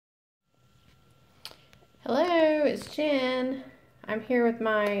it's Jen. I'm here with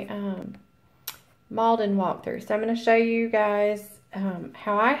my Malden walkthrough. So I'm going to show you guys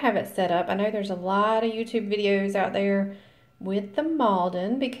how I have it set up. I know there's a lot of YouTube videos out there with the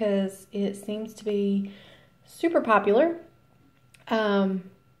Malden because it seems to be super popular. And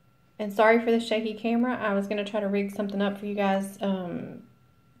sorry for the shaky camera. I was going to try to rig something up for you guys,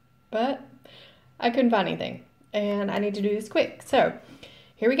 but I couldn't find anything. And I need to do this quick. So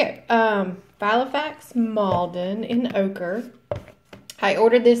here we go. Filofax Malden in ochre. I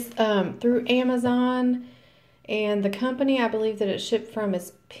ordered this through Amazon, and the company I believe that it shipped from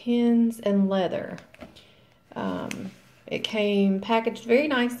is Pins and Leather. It came packaged very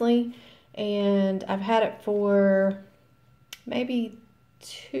nicely, and I've had it for maybe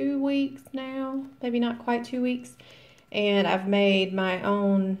 2 weeks now, maybe not quite 2 weeks, and I've made my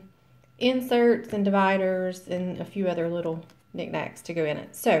own inserts and dividers and a few other little knickknacks to go in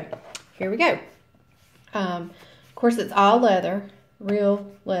it. So here we go. Of course, it's all leather,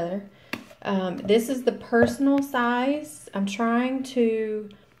 real leather. This is the personal size. I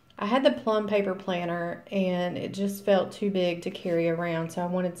had the plum paper planner and it just felt too big to carry around, so I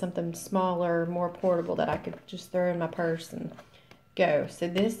wanted something smaller, more portable that I could just throw in my purse and go. So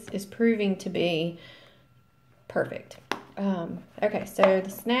this is proving to be perfect. Okay, so the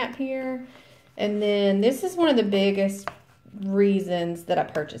snap here, and then this is one of the biggest reasons that I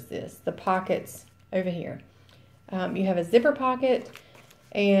purchased this, the pockets over here. You have a zipper pocket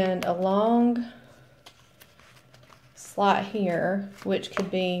and a long slot here, which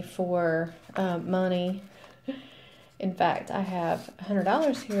could be for money. In fact, I have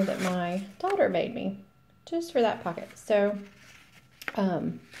 $100 here that my daughter made me just for that pocket. So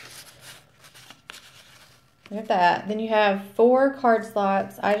we have that. Then you have 4 card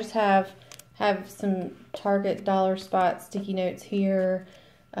slots. I just have some Target dollar spot sticky notes here,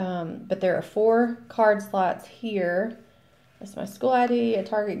 but there are 4 card slots here. That's my school ID, a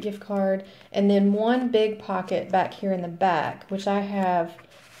Target gift card, and then one big pocket back here in the back, which I have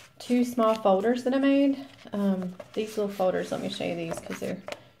 2 small folders that I made. These little folders, let me show you these because they're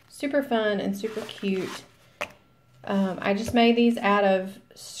super fun and super cute. I just made these out of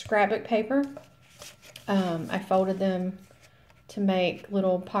scrapbook paper. I folded them to make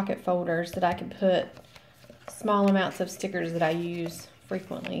little pocket folders that I could put small amounts of stickers that I use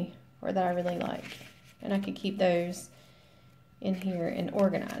frequently or that I really like. And I could keep those in here and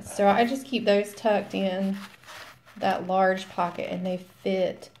organized. So I just keep those tucked in that large pocket and they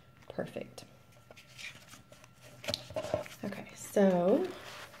fit perfect. Okay, so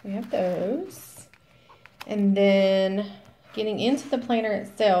we have those. And then getting into the planner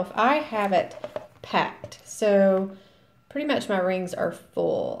itself, I have it packed. So pretty much my rings are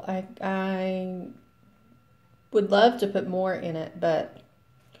full. I would love to put more in it, but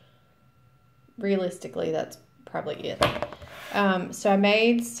realistically that's probably it. So I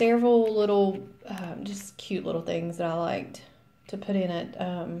made several little just cute little things that I liked to put in it,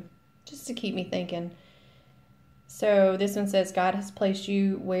 just to keep me thinking. So this one says, God has placed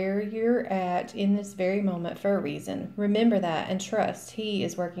you where you're at in this very moment for a reason. Remember that and trust He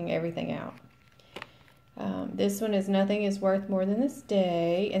is working everything out. This one is nothing is worth more than this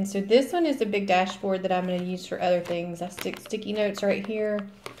day. And so this one is a big dashboard that I'm going to use for other things. I stick sticky notes right here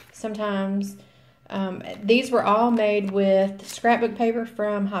sometimes. These were all made with scrapbook paper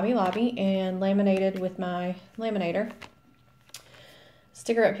from Hobby Lobby and laminated with my laminator.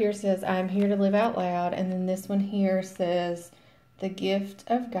 Sticker up here says, I'm here to live out loud. And then this one here says, the gift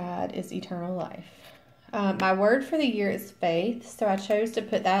of God is eternal life. My word for the year is faith. So I chose to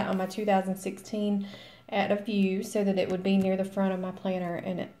put that on my 2016 at a view so that it would be near the front of my planner,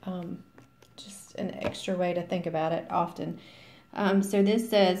 and it, just an extra way to think about it often. So this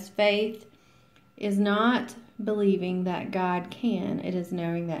says, faith is not believing that God can, it is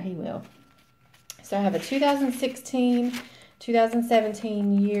knowing that He will. So I have a 2016,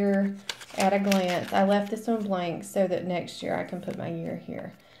 2017 year at a glance. I left this one blank so that next year I can put my year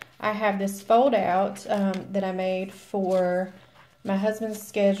here. I have this fold out that I made for my husband's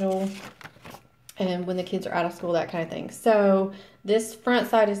schedule and when the kids are out of school, that kind of thing. So this front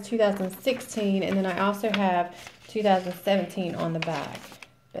side is 2016, and then I also have 2017 on the back.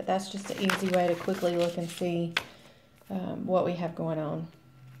 But that's just an easy way to quickly look and see what we have going on.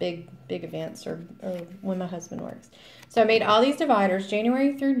 Big events or when my husband works. So I made all these dividers.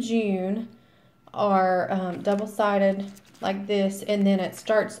 January through June are double-sided like this, and then it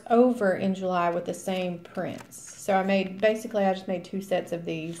starts over in July with the same prints. So I just made 2 sets of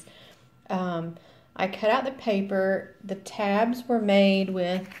these. I cut out the paper. The tabs were made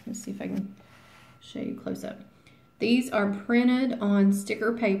with, let's see if I can show you close up. These are printed on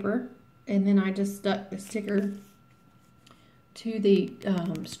sticker paper, and then I just stuck the sticker to the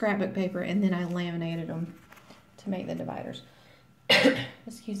scrapbook paper, and then I laminated them to make the dividers.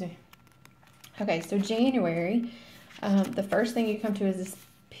 Excuse me. Okay, so January, the first thing you come to is this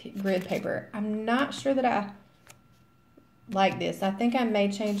grid paper. I'm not sure that I like this. I think I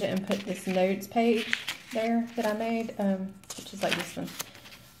may change it and put this notes page there that I made, which is like this one.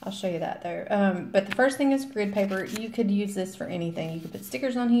 I'll show you that though. But the first thing is grid paper. You could use this for anything. You could put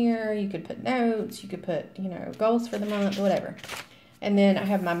stickers on here. You could put notes. You could put, you know, goals for the month, whatever. And then I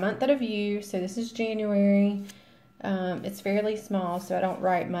have my month at a view. So this is January. It's fairly small, so I don't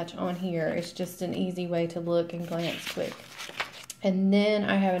write much on here. It's just an easy way to look and glance quick. And then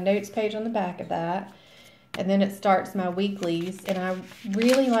I have a notes page on the back of that. And then it starts my weeklies. And I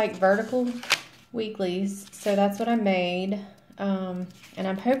really like vertical weeklies, so that's what I made. And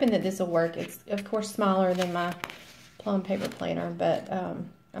I'm hoping that this will work. It's, of course, smaller than my plum paper planner, but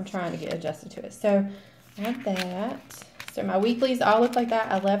I'm trying to get adjusted to it. So I have that. So my weeklies all look like that.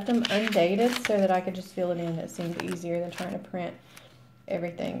 I left them undated so that I could just fill it in. It seemed easier than trying to print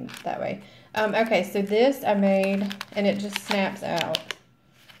everything that way. Okay, so this I made, and it just snaps out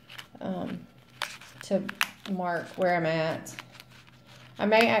to mark where I'm at. I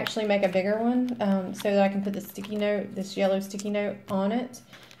may actually make a bigger one so that I can put the sticky note, this yellow sticky note on it.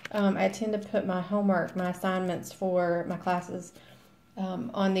 I tend to put my homework, my assignments for my classes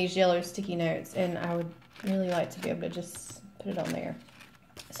on these yellow sticky notes, and I would really like to be able to just put it on there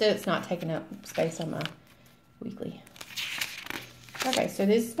so it's not taking up space on my weekly. Okay, so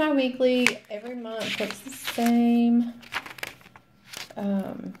this is my weekly. Every month looks the same.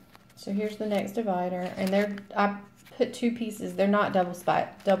 So here's the next divider, and I put two pieces. They're not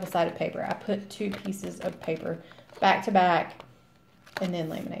double-sided paper. I put two pieces of paper back to back and then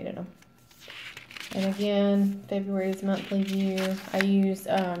laminated them. And again, February's monthly view. I use,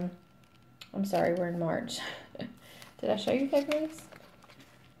 I'm sorry, we're in March. Did I show you February's?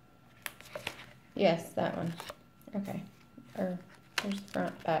 Yes, that one. Okay. Or there's the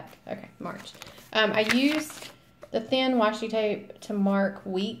front, back. Okay, March. I used the thin washi tape to mark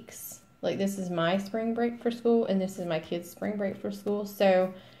weeks. Like, this is my spring break for school, and this is my kids' spring break for school.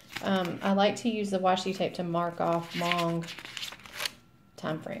 So I like to use the washi tape to mark off long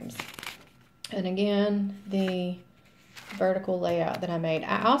time frames. And again, the vertical layout that I made.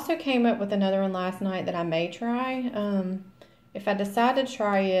 I also came up with another one last night that I may try. If I decide to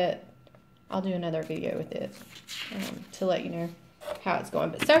try it, I'll do another video with it to let you know how it's going.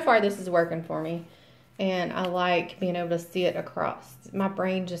 But so far, this is working for me. And I like being able to see it across. My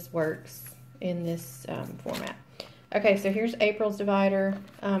brain just works in this format. Okay, so here's April's divider.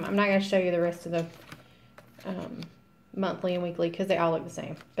 I'm not going to show you the rest of the monthly and weekly because they all look the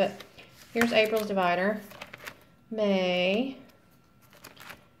same. But here's April's divider. May,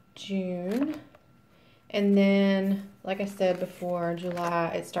 June, and then, like I said before,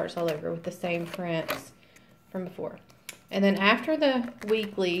 July, it starts all over with the same prints from before. And then after the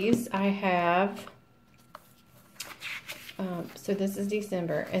weeklies, I have... so this is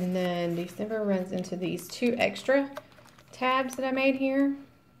December, and then December runs into these two extra tabs that I made here.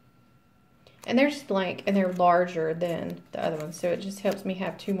 And they're just blank, and they're larger than the other ones, so it just helps me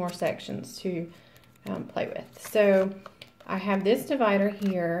have two more sections to play with. So I have this divider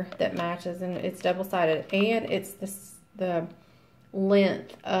here that matches, and it's double-sided, and it's the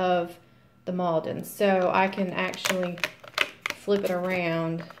length of the Malden. So I can actually flip it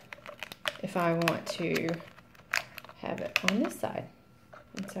around if I want to have it on this side.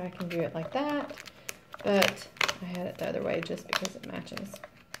 And so I can do it like that, but I had it the other way just because it matches.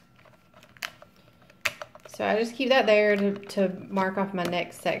 So I just keep that there to mark off my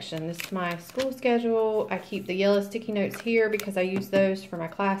next section. This is my school schedule. I keep the yellow sticky notes here because I use those for my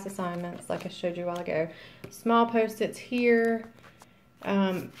class assignments like I showed you a while ago. Small post-its here.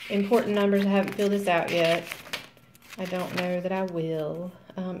 Important numbers. I haven't filled this out yet. I don't know that I will.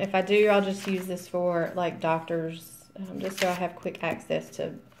 If I do, I'll just use this for like doctors, just so I have quick access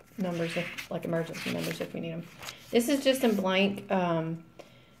to numbers, like emergency numbers if we need them. This is just in blank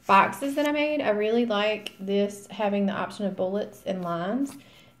boxes that I made. I really like this having the option of bullets and lines.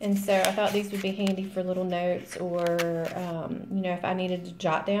 And so I thought these would be handy for little notes or, you know, if I needed to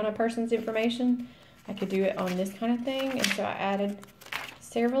jot down a person's information, I could do it on this kind of thing. And so I added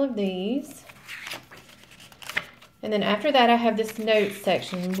several of these. And then after that, I have this notes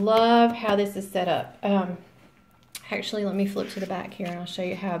section. Love how this is set up. Actually, let me flip to the back here and I'll show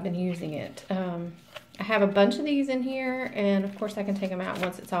you how I've been using it. I have a bunch of these in here, and of course I can take them out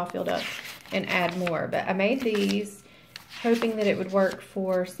once it's all filled up and add more. But I made these hoping that it would work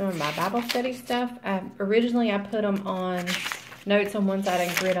for some of my Bible study stuff. Originally I put them on notes on one side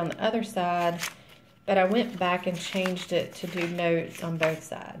and grid on the other side, But I went back and changed it to do notes on both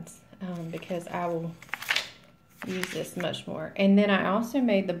sides because I will use this much more. And then I also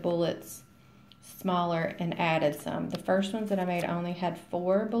made the bullets smaller and added some. The first ones that I made only had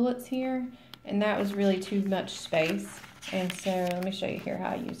 4 bullets here, and that was really too much space. And so let me show you here how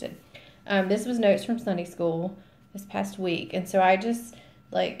I used it. This was notes from Sunday school this past week, and so I just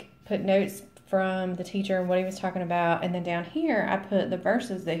like put notes from the teacher and what he was talking about, and then down here I put the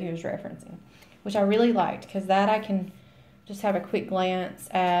verses that he was referencing, which I really liked because that I can just have a quick glance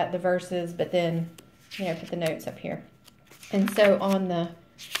at the verses, but then, you know, put the notes up here. And so on the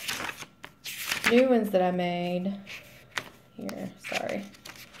new ones that I made,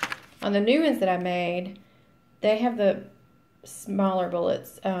 on the new ones that I made, they have the smaller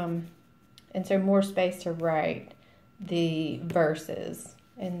bullets, and so more space to write the verses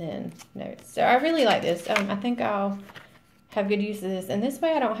and then notes. So I really like this. I think I'll have good use of this. And this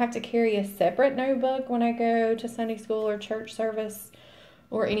way I don't have to carry a separate notebook when I go to Sunday school or church service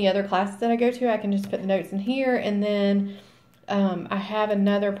or any other classes that I go to. I can just put the notes in here, and then I have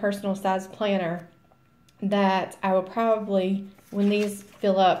another personal size planner that I will probably, when these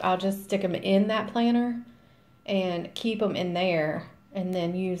fill up, I'll just stick them in that planner and keep them in there, and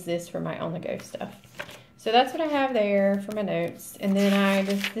then use this for my on-the-go stuff. So that's what I have there for my notes. And then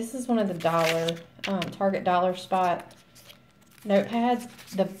this is one of the Target dollar spot notepads.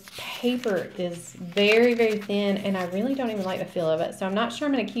 The paper is very, very thin, and I really don't even like the feel of it. So I'm not sure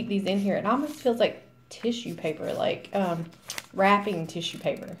I'm going to keep these in here. It almost feels like tissue paper, like wrapping tissue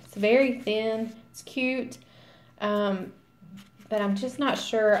paper. It's very thin. It's cute. But I'm just not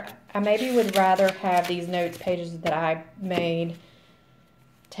sure. I maybe would rather have these notes pages that I made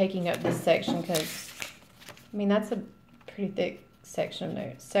taking up this section, because, I mean, that's a pretty thick section of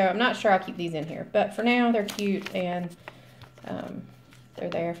notes. So I'm not sure I'll keep these in here. But for now, they're cute, and they're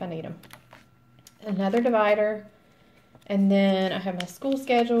there if I need them. Another divider. And then I have my school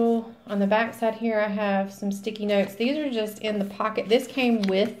schedule. On the back side here, I have some sticky notes. These are just in the pocket. This came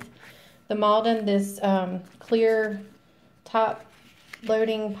with the Malden, this clear top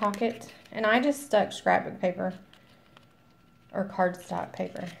loading pocket. And I just stuck scrapbook paper or cardstock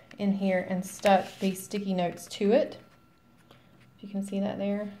paper in here and stuck these sticky notes to it. If you can see that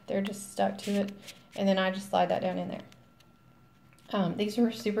there, they're just stuck to it. And then I just slide that down in there. These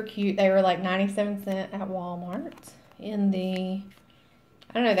were super cute. They were like 97 cents at Walmart in the,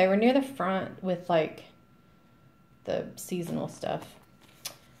 I don't know, they were near the front with like the seasonal stuff.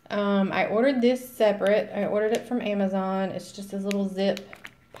 I ordered this separate. I ordered it from Amazon. It's just this little zip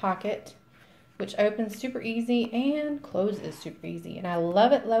pocket, which opens super easy and closes super easy. And I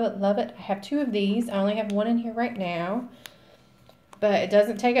love it, love it, love it. I have 2 of these. I only have 1 in here right now, but it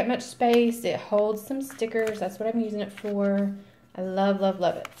doesn't take up much space. It holds some stickers. That's what I'm using it for. I love, love,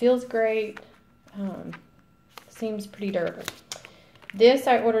 love it. Feels great. Seems pretty durable. This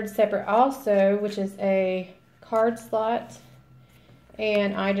I ordered separate also, which is a card slot.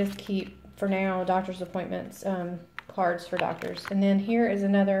 And I just keep, for now, doctor's appointments, cards for doctors. And then here is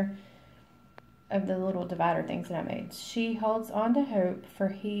another of the little divider things that I made. She holds on to hope, for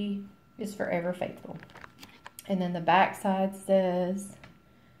he is forever faithful. And then the back side says,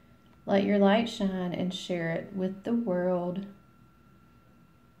 let your light shine and share it with the world,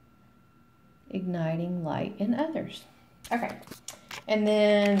 igniting light in others. Okay. And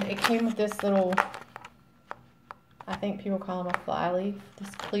then it came with this little, I think people call them a fly leaf,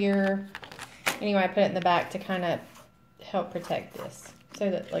 this clear, anyway, I put it in the back to kind of help protect this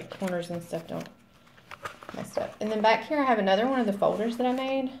so that like corners and stuff don't mess up. And then back here I have another one of the folders that I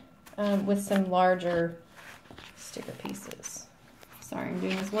made with some larger sticker pieces. Sorry, I'm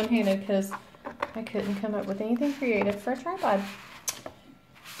doing this one-handed because I couldn't come up with anything creative for a tripod.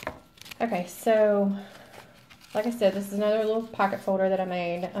 Okay, so like I said, this is another little pocket folder that I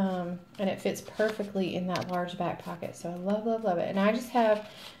made, and it fits perfectly in that large back pocket. So I love, love, love it. And I just have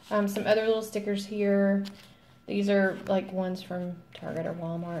some other little stickers here. These are like ones from Target or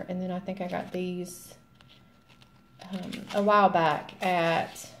Walmart. And then I think I got these a while back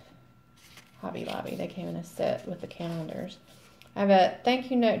at Hobby Lobby. They came in a set with the calendars. I have a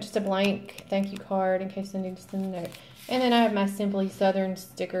thank you note, just a blank thank you card in case I need to send a note. And then I have my Simply Southern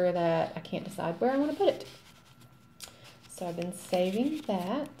sticker that I can't decide where I want to put it. So I've been saving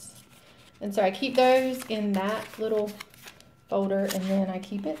that. And so I keep those in that little folder, and then I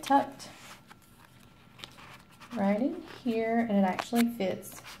keep it tucked right in here, and it actually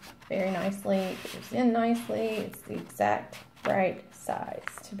fits very nicely. It goes in nicely. It's the exact right size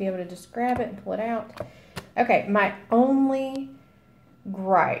to be able to just grab it and pull it out. Okay, my only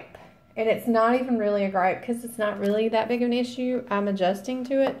gripe, and it's not even really a gripe because it's not really that big of an issue. I'm adjusting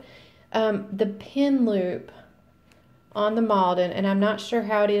to it. The pin loop on the Malden, and I'm not sure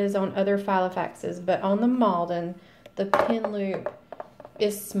how it is on other Filofaxes, but on the Malden, the pin loop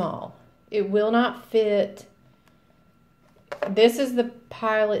is small. It will not fit. This is the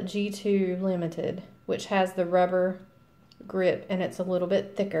Pilot G2 Limited, which has the rubber grip, and it's a little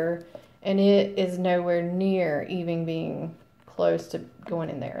bit thicker, and it is nowhere near even being close to going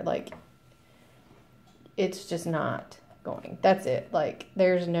in there. Like, it's just not going. That's it. Like,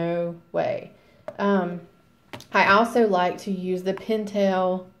 there's no way. I also like to use the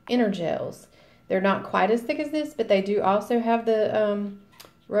Pintail inner gels. They're not quite as thick as this, but they do also have the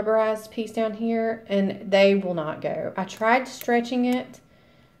rubberized piece down here, and they will not go. I tried stretching it,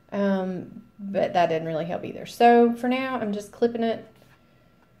 but that didn't really help either. So for now, I'm just clipping it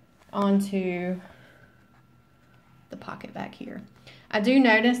onto the pocket back here. I do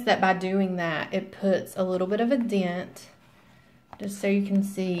notice that by doing that, it puts a little bit of a dent, just so you can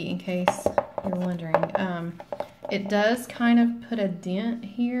see in case you're wondering. It does kind of put a dent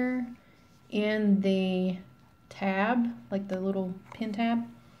here in the tab, like the little pin tab.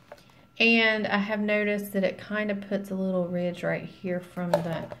 And I have noticed that it kind of puts a little ridge right here from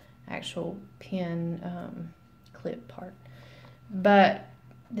the actual pin clip part. But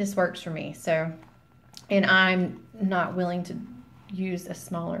this works for me, so, and I'm not willing to use a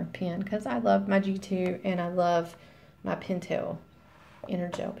smaller pin because I love my G2 and I love my Pintail inner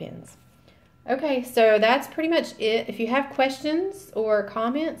gel pins. Okay, so that's pretty much it. If you have questions or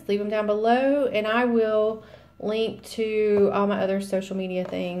comments, leave them down below, and I will link to all my other social media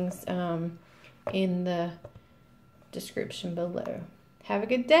things in the description below. Have a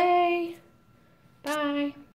good day. Bye.